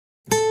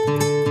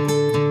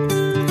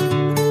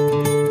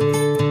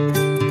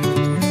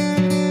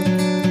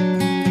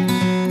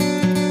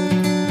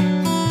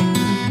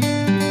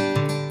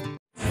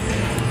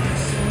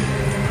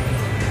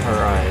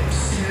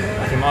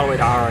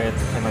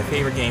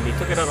game. They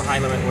took it out of high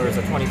limit, whereas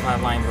a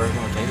 25 line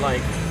version, which I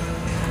like.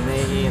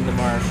 Maggie and the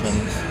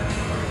Martians.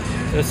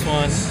 This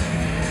one,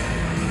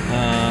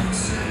 I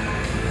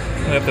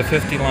have the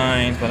 50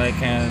 lines, but I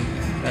can.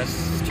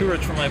 That's too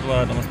rich for my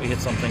blood unless we hit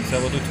something. So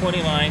we'll do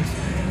 20 lines. See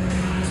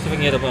if we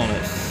can get a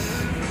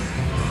bonus.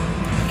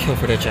 Kill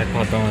for the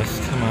jackpot bonus.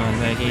 Come on,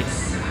 Maggie.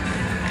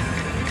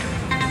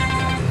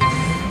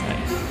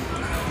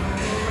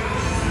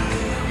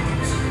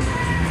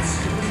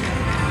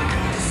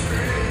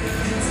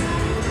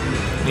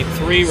 Need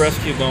 3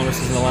 rescue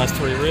bonuses in the last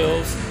 3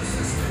 reels.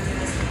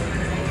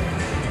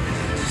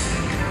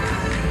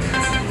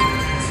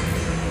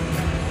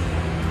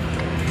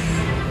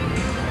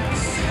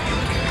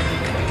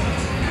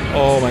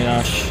 Oh my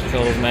gosh, look at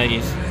all those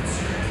Maggies.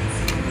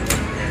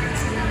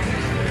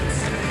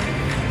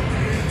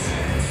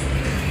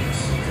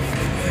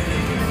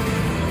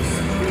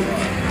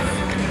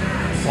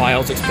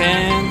 Wilds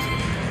expand.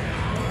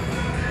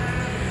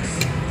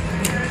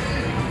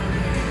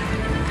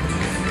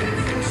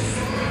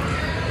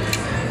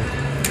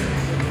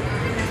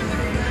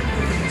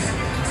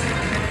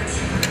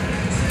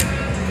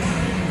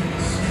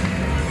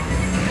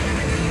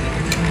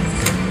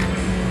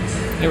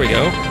 There we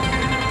go.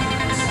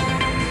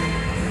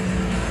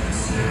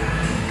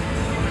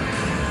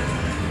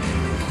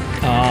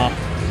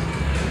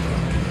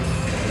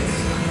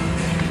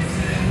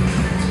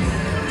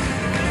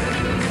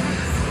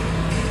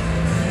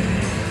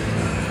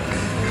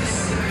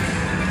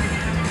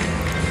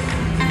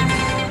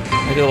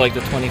 I do like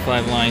the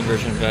 25 line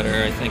version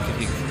better. I think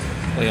if you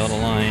play all the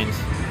lines.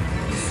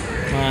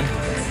 Come on.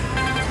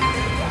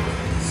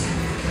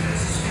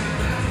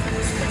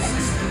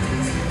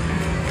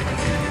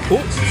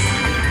 Ooh.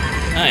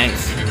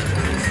 Nice.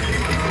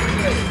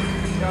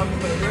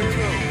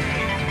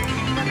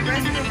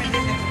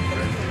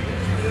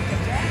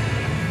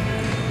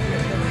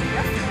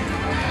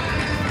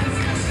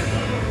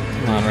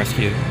 Come on,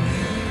 rescue.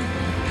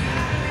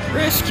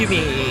 Rescue me!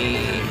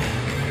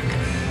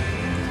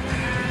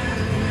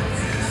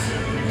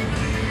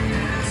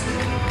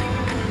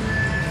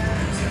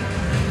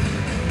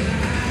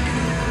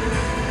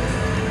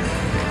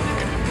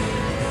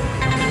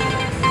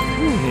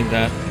 Ooh, need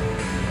that.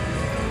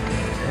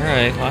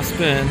 Alright, last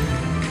spin.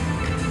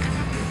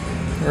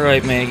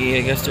 Alright, Maggie,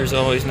 I guess there's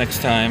always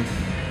next time.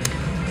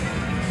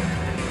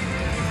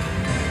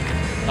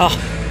 Oh,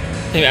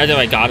 I think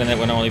I got in it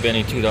when only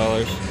betting $2.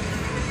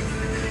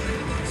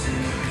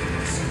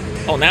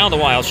 Oh, now the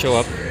wilds show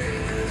up.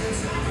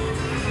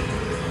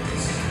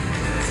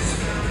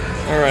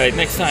 Alright,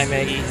 next time,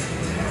 Maggie.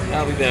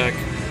 I'll be back.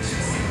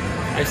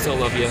 I still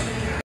love you.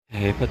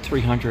 Okay, I put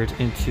 300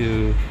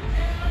 into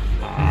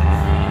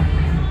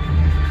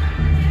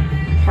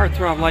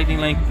Heartthrob Lightning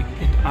Link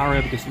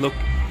Aria, because look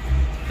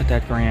at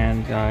that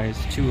grand, guys.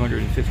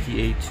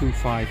 258,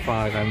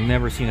 255. I've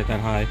never seen it that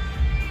high.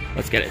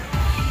 Let's get it.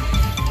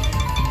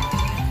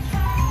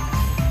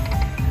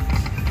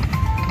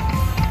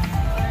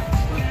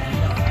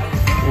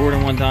 More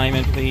than 1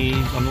 diamond,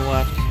 please, on the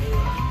left.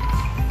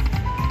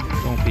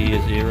 Don't be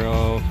a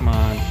 0. Come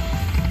on.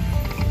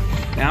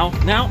 Now,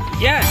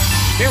 yes!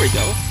 There we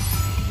go.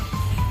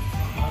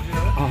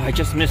 Oh, I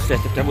just missed it.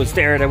 If that was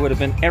there, that would have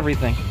been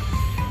everything.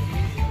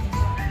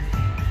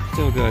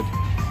 Still good.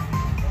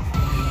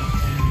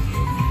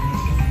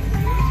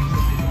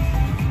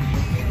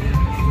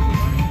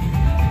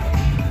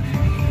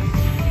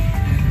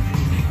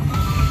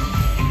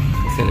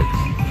 Let's hit it.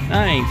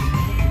 Nice.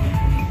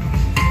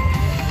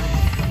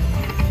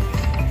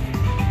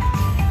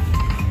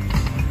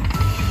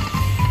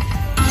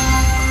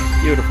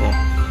 Beautiful.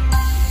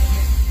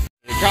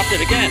 They dropped it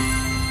again.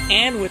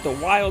 And with a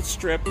wild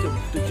strip,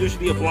 there's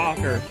usually a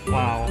blocker.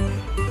 Wow.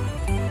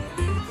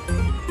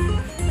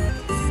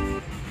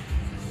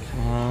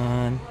 Come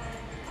on.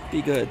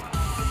 Be good.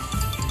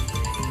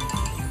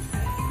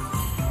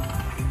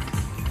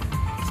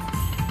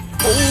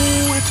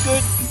 Oh, it's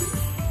good.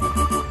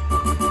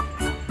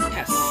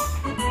 Yes.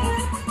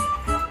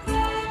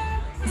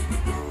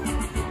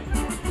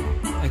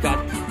 I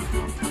got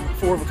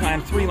 4 of a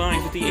kind, 3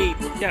 lines with the 8.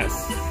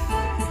 Yes.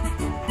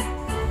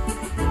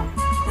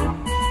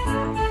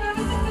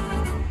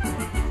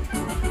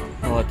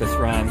 I'll let this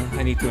run.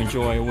 I need to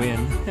enjoy a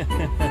win.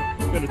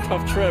 It's been a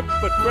tough trip,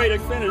 but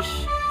great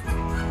finish.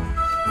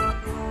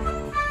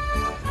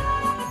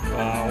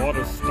 Wow, what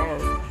a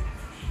start.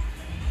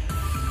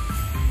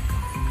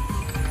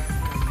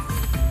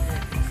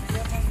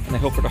 And I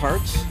hope for the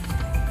hearts.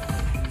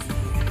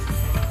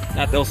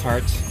 Not those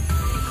hearts.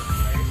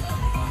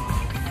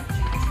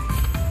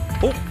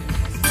 Oh!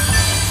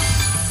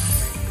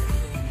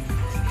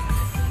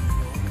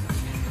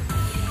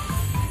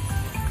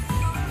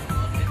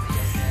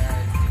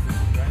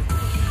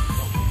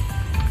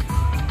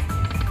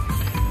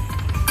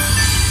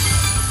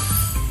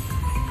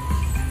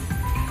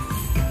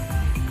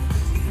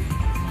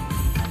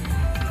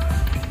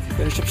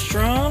 Finish up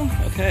strong.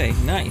 Okay,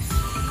 nice.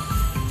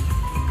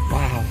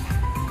 Wow.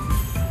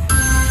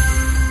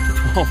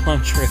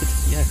 1200.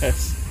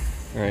 Yes.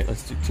 All right,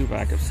 let's do 2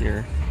 backups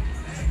here.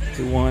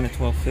 to 1 at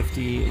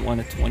 12.50, 1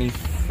 at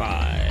 25.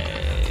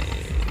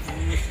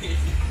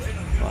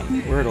 Come on,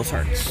 where are those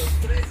hearts?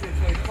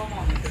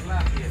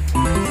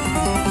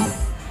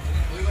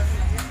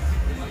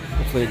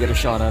 Hopefully I get a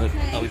shot at it.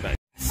 I'll be back.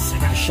 Yes, I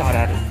got a shot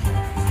at it.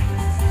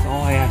 That's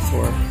all I asked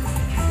for.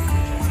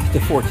 Let's get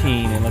to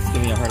 14 and let's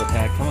give me a heart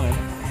attack. Come on.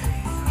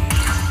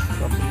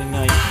 Drop something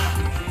nice.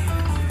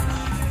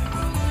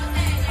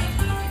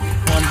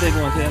 One big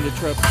one to end the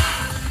trip.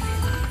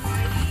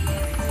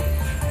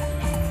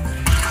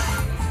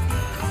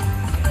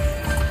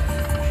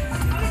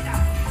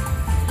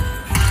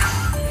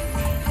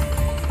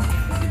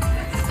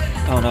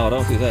 Oh no,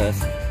 don't do this.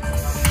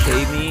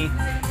 Save me.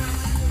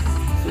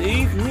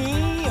 Save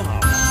me! Oh.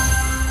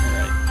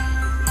 Alright.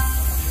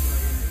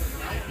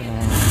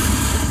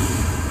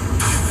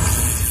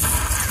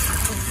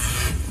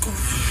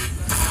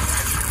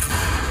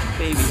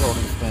 Baby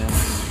holding spin.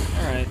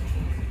 Alright.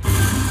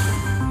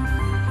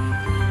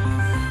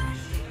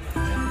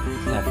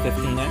 That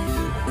 15x.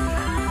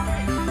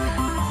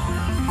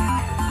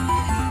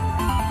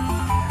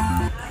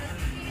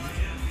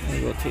 I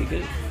will take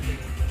it.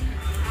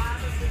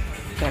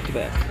 Back to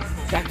back.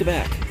 Back to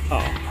back.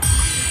 Oh.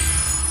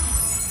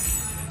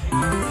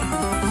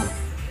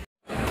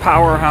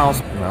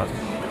 Powerhouse.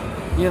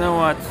 You know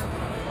what?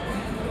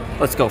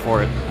 Let's go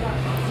for it.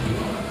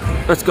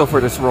 Let's go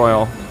for this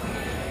royal.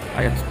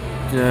 I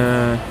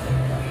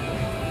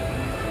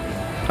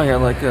got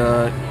like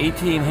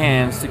 18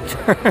 hands to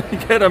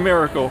get a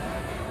miracle.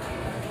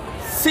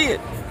 See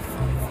it.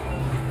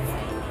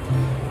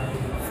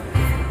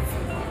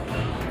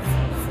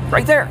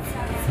 Right there.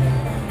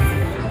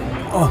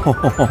 Oh.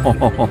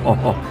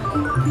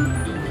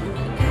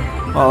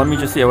 Well, let me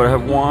just see. I would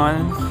have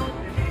one.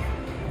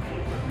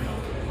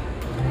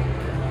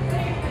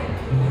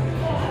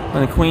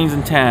 And the queens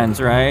and tens,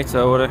 right? So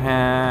I would have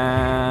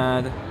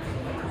had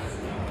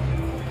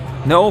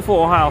no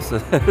full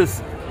houses.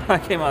 I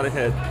came out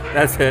ahead.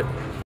 That's it.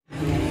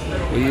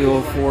 Wheel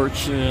of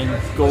Fortune,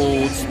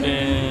 gold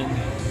spin,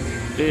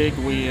 big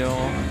wheel,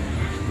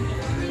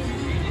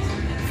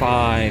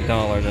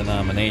 $5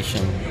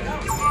 denomination.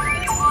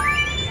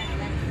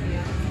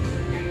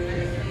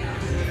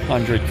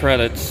 100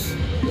 credits,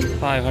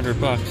 500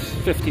 bucks,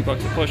 50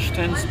 bucks a push,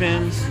 10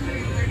 spins,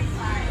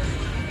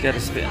 get a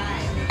spin.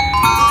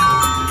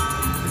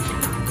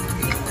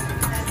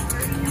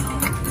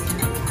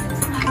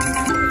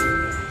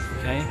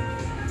 Okay.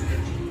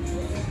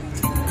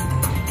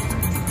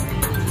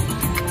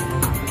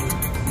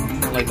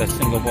 I like that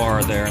single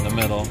bar there in the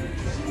middle.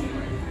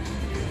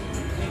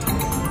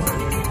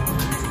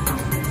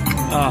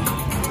 Ah.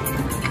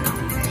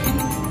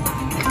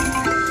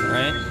 All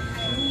right.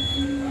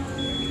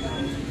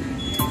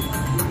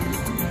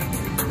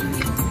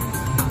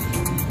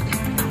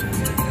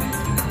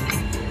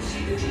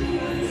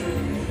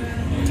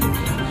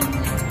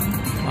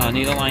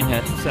 Need a line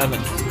hit.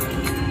 7.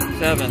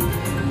 7.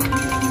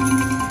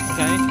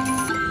 Okay.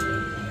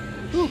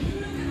 Whew.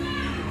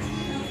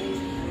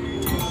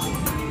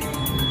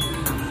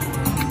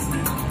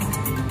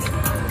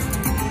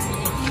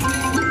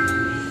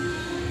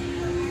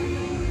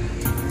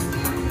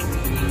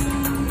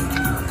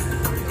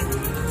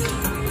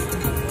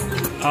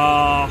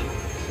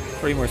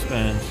 Three more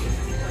spins.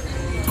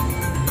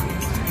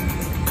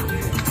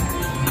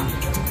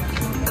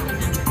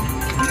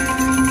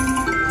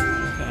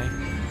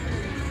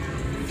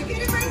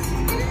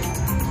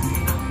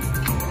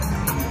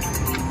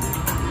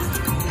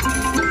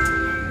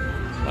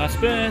 Last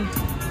spin.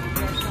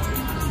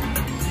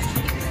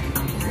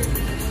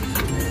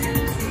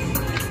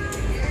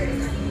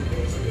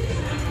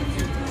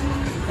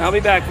 I'll be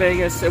back,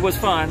 Vegas. It was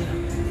fun.